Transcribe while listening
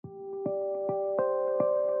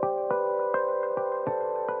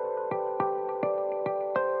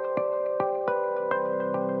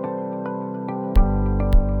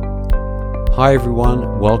Hi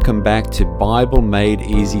everyone, welcome back to Bible Made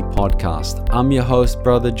Easy podcast. I'm your host,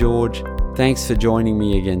 Brother George. Thanks for joining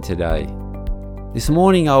me again today. This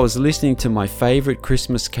morning I was listening to my favorite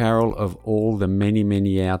Christmas carol of all the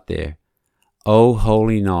many out there, O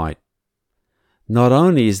Holy Night. Not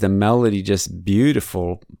only is the melody just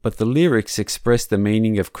beautiful, but the lyrics express the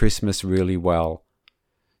meaning of Christmas really well.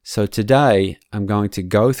 So today I'm going to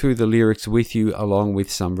go through the lyrics with you along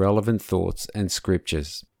with some relevant thoughts and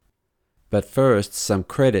scriptures. But first, some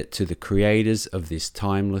credit to the creators of this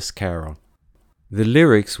timeless carol. The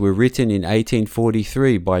lyrics were written in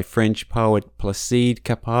 1843 by French poet Placide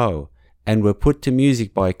Cappeau and were put to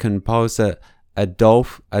music by composer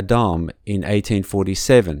Adolphe Adam in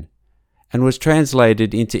 1847 and was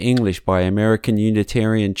translated into English by American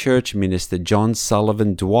Unitarian Church minister John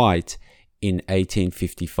Sullivan Dwight in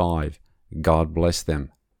 1855. God bless them.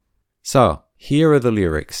 So, here are the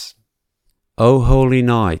lyrics. O holy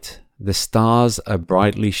night, the stars are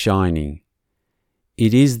brightly shining.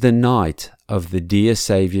 It is the night of the dear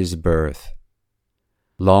Saviour's birth.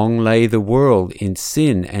 Long lay the world in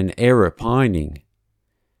sin and error pining,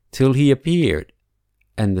 till he appeared,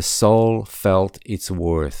 and the soul felt its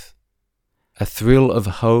worth. A thrill of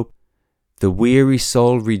hope, the weary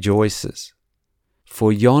soul rejoices,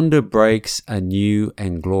 for yonder breaks a new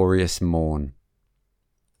and glorious morn.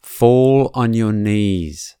 Fall on your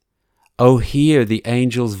knees, O hear the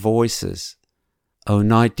angels' voices, O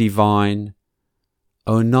night divine,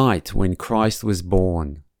 O night when Christ was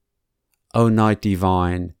born, O night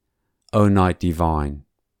divine, O night divine.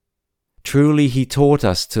 Truly he taught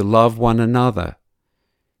us to love one another.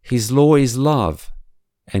 His law is love,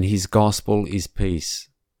 and his gospel is peace.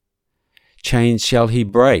 Chains shall he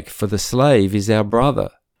break, for the slave is our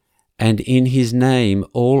brother, and in his name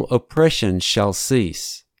all oppression shall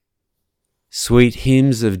cease. Sweet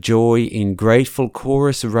hymns of joy in grateful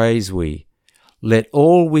chorus raise we, let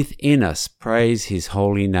all within us praise his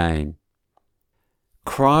holy name.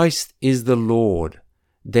 Christ is the Lord,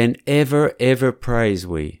 then ever praise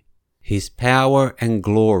we, his power and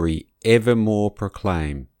glory evermore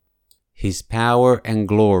proclaim. His power and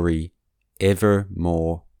glory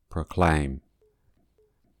evermore proclaim.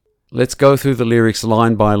 Let's go through the lyrics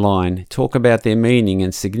line by line, talk about their meaning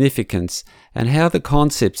and significance, and how the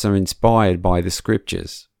concepts are inspired by the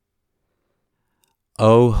scriptures.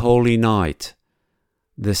 O holy night,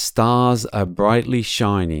 the stars are brightly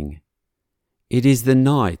shining. It is the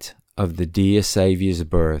night of the dear Saviour's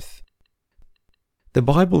birth. The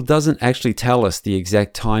Bible doesn't actually tell us the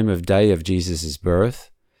exact time of day of Jesus' birth,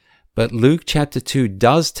 but Luke chapter 2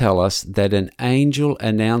 does tell us that an angel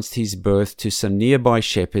announced his birth to some nearby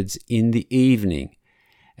shepherds in the evening,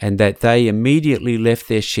 and that they immediately left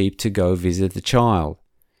their sheep to go visit the child.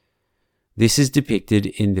 This is depicted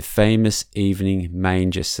in the famous evening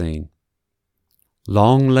manger scene.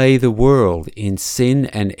 Long lay the world in sin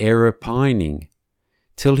and error pining,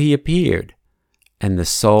 till he appeared, and the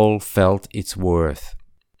soul felt its worth.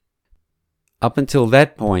 Up until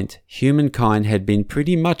that point, humankind had been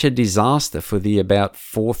pretty much a disaster for the about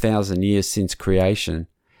 4,000 years since creation.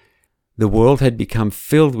 The world had become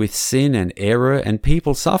filled with sin and error, and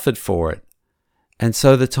people suffered for it. And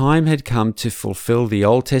so the time had come to fulfill the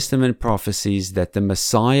Old Testament prophecies that the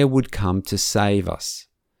Messiah would come to save us.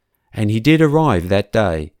 And he did arrive that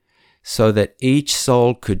day, so that each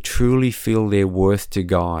soul could truly feel their worth to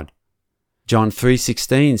God. John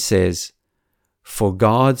 3:16 says, For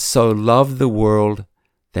God so loved the world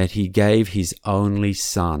that he gave his only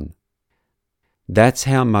Son. That's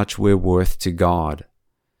how much we're worth to God.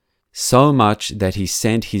 So much that he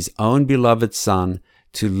sent his own beloved Son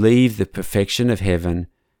to leave the perfection of heaven,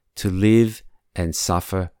 to live and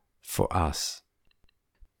suffer for us.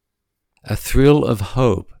 A thrill of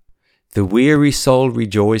hope, the weary soul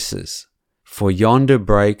rejoices, for yonder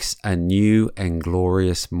breaks a new and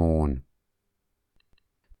glorious morn.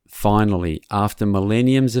 Finally, after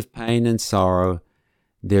millenniums of pain and sorrow,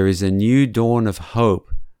 there is a new dawn of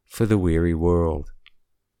hope for the weary world.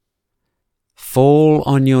 Fall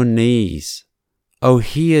on your knees, O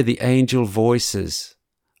hear the angel voices,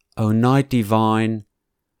 O night divine,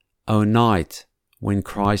 O night when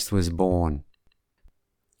Christ was born.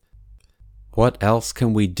 What else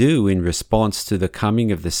can we do in response to the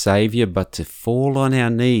coming of the Saviour but to fall on our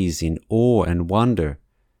knees in awe and wonder,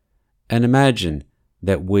 and imagine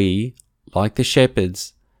that we, like the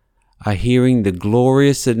shepherds, are hearing the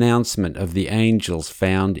glorious announcement of the angels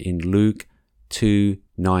found in Luke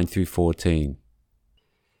 2:9-14.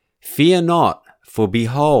 Fear not, for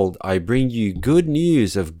behold, I bring you good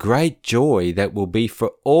news of great joy that will be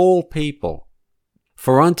for all people.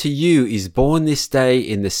 For unto you is born this day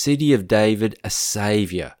in the city of David a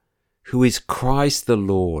Saviour, who is Christ the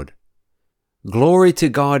Lord. Glory to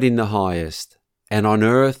God in the highest, and on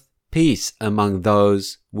earth peace among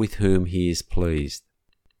those with whom he is pleased.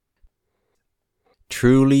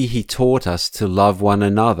 Truly he taught us to love one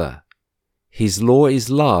another. His law is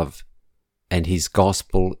love, and his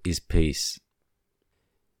gospel is peace.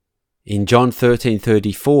 In John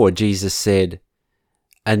 13:34, Jesus said,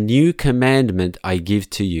 "A new commandment I give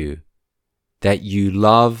to you, that you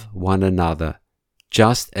love one another,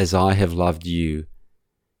 just as I have loved you.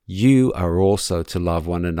 You are also to love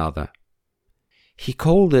one another." He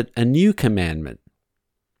called it a new commandment.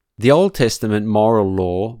 The Old Testament moral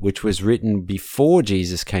law, which was written before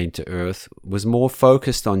Jesus came to earth, was more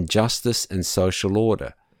focused on justice and social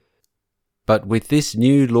order. But with this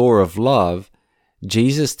new law of love,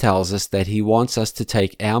 Jesus tells us that he wants us to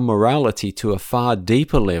take our morality to a far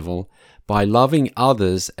deeper level by loving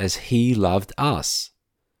others as he loved us,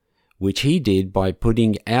 which he did by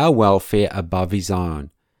putting our welfare above his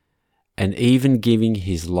own, and even giving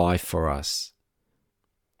his life for us.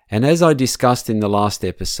 And as I discussed in the last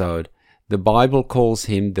episode, the Bible calls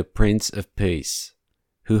him the Prince of Peace,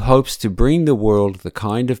 who hopes to bring the world the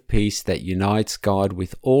kind of peace that unites God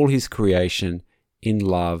with all his creation in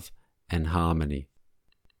love and harmony.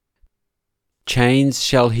 Chains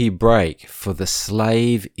shall he break, for the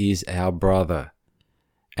slave is our brother,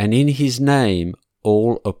 and in his name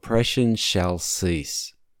all oppression shall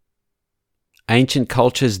cease. Ancient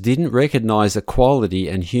cultures didn't recognize equality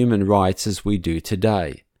and human rights as we do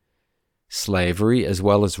today. Slavery, as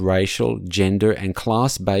well as racial, gender, and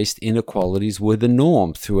class-based inequalities were the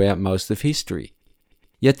norm throughout most of history.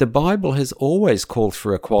 Yet the Bible has always called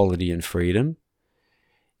for equality and freedom.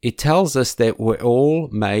 It tells us that we're all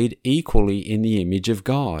made equally in the image of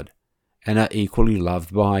God and are equally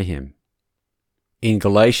loved by him. In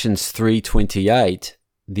Galatians 3:28,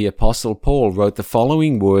 the Apostle Paul wrote the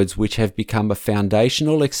following words, which have become a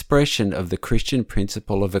foundational expression of the Christian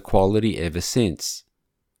principle of equality ever since.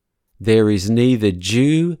 "There is neither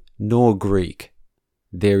Jew nor Greek.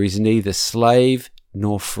 There is neither slave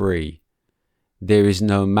nor free. There is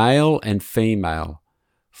no male and female,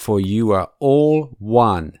 for you are all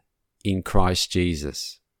one in Christ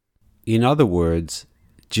Jesus." In other words,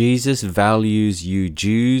 Jesus values you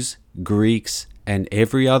Jews, Greeks, and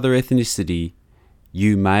every other ethnicity,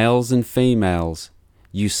 you males and females,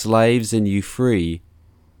 you slaves and you free,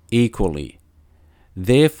 equally.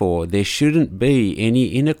 Therefore, there shouldn't be any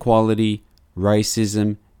inequality,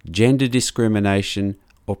 racism, gender discrimination,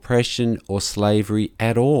 oppression, or slavery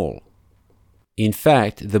at all. In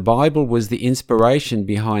fact, the Bible was the inspiration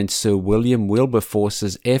behind Sir William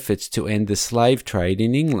Wilberforce's efforts to end the slave trade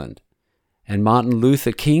in England, and Martin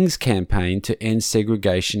Luther King's campaign to end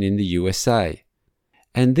segregation in the USA.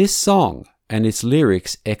 And this song, and its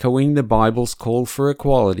lyrics echoing the Bible's call for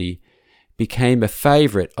equality, became a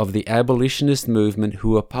favorite of the abolitionist movement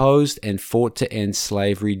who opposed and fought to end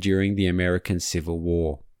slavery during the American Civil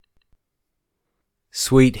War.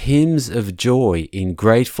 "Sweet hymns of joy in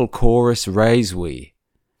grateful chorus raise we.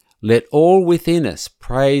 Let all within us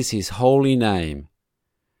praise his holy name.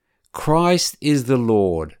 Christ is the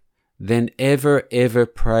Lord, then ever, ever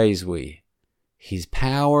praise we. His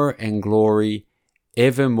power and glory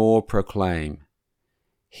evermore proclaim.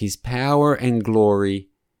 His power and glory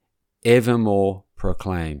evermore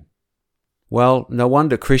proclaim." Well, no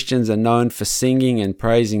wonder Christians are known for singing and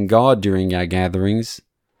praising God during our gatherings.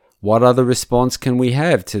 What other response can we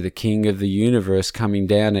have to the King of the universe coming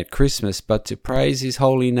down at Christmas but to praise his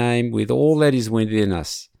holy name with all that is within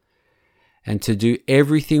us, and to do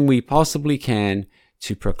everything we possibly can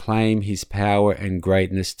to proclaim his power and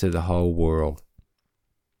greatness to the whole world?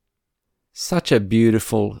 Such a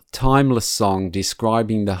beautiful, timeless song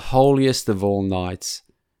describing the holiest of all nights,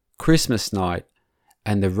 Christmas night,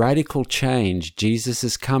 and the radical change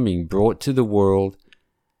Jesus' coming brought to the world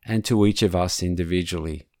and to each of us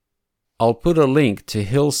individually. I'll put a link to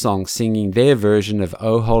Hillsong singing their version of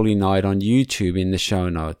O Holy Night on YouTube in the show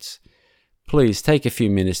notes. Please take a few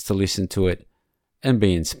minutes to listen to it and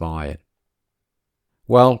be inspired.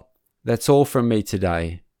 Well, that's all from me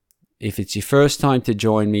today. If it's your first time to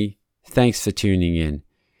join me, thanks for tuning in.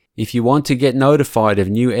 If you want to get notified of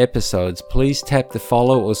new episodes, please tap the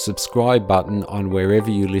follow or subscribe button on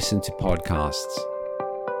wherever you listen to podcasts.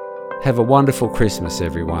 Have a wonderful Christmas,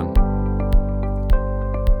 everyone.